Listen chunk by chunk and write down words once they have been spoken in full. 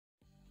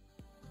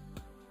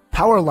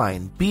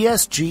Powerline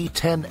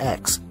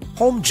BSG10X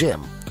Home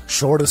Gym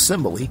Short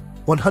Assembly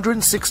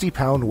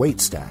 160-pound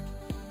weight stack.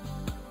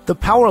 The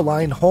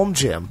Powerline Home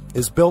Gym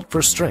is built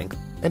for strength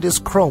and is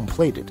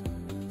chrome-plated.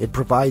 It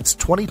provides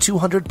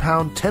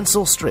 2,200-pound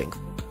tensile strength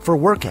for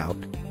workout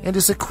and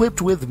is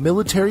equipped with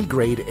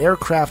military-grade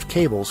aircraft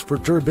cables for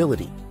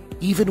durability,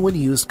 even when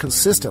used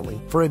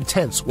consistently for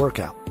intense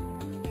workout.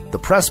 The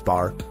press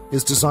bar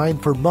is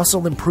designed for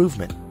muscle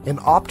improvement and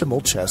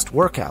optimal chest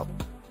workout.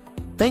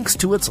 Thanks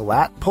to its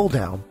lat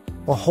pull-down,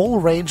 a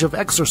whole range of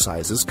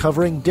exercises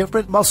covering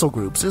different muscle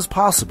groups is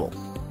possible,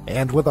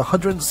 and with a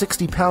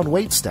 160-pound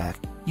weight stack,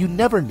 you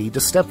never need to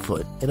step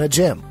foot in a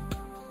gym.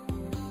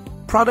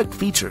 Product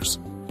features: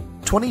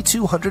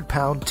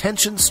 2,200-pound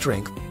tension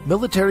strength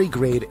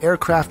military-grade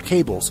aircraft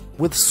cables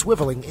with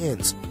swiveling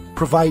ends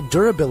provide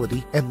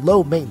durability and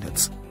low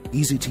maintenance,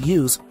 easy to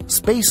use,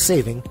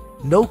 space-saving,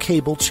 no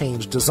cable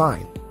change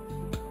design.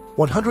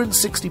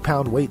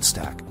 160-pound weight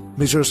stack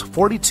measures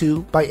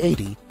 42 by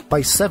 80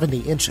 by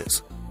 70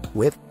 inches,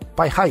 width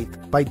by height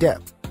by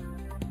depth.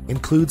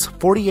 Includes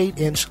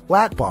 48-inch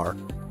lat bar,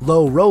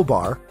 low row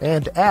bar,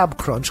 and ab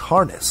crunch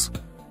harness.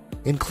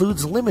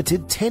 Includes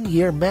limited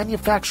 10-year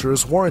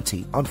manufacturer's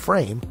warranty on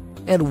frame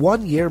and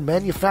 1-year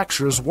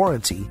manufacturer's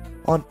warranty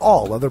on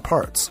all other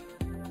parts.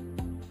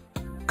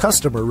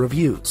 Customer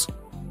reviews.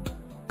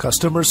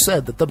 Customers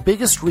said that the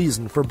biggest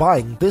reason for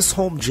buying this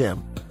home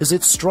gym is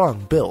its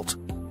strong build.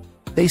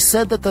 They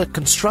said that the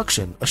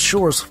construction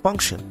assures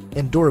function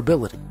and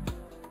durability.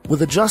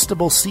 With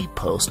adjustable seat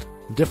post,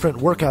 different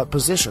workout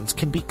positions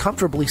can be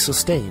comfortably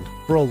sustained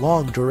for a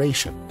long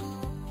duration.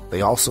 They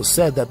also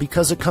said that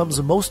because it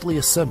comes mostly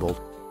assembled,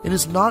 it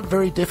is not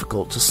very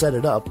difficult to set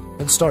it up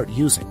and start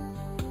using.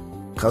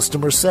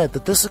 Customers said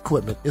that this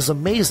equipment is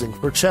amazing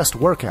for chest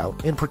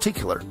workout in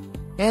particular,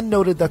 and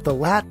noted that the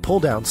lat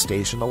pull-down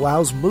station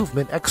allows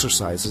movement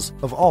exercises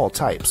of all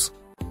types.